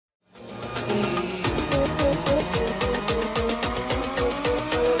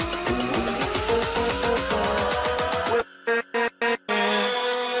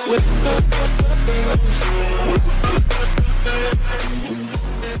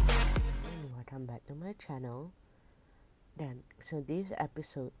back to my channel. So this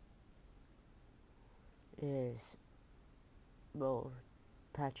episode is both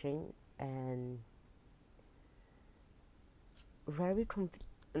touching and very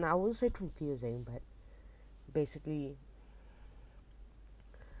and I won't say confusing, but basically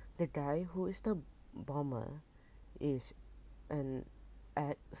the guy who is the bomber is an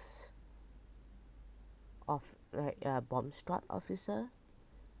ex of a bomb squad officer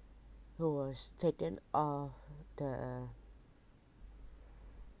who was taken off the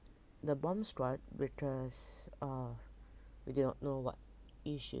bomb squad because we do not know what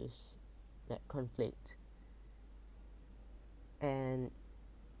issues that conflict, and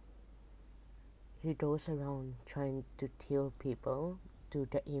he goes around trying to kill people to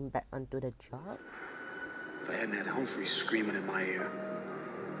get him back onto the job. If I hadn't had Humphrey screaming in my ear.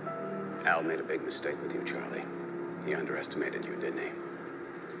 Al made a big mistake with you, Charlie. He underestimated you, didn't he?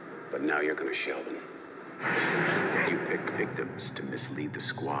 But now you're gonna shell them. You picked victims to mislead the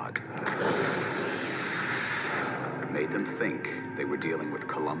squad. Made them think they were dealing with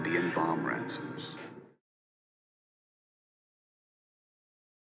Colombian bomb ransoms.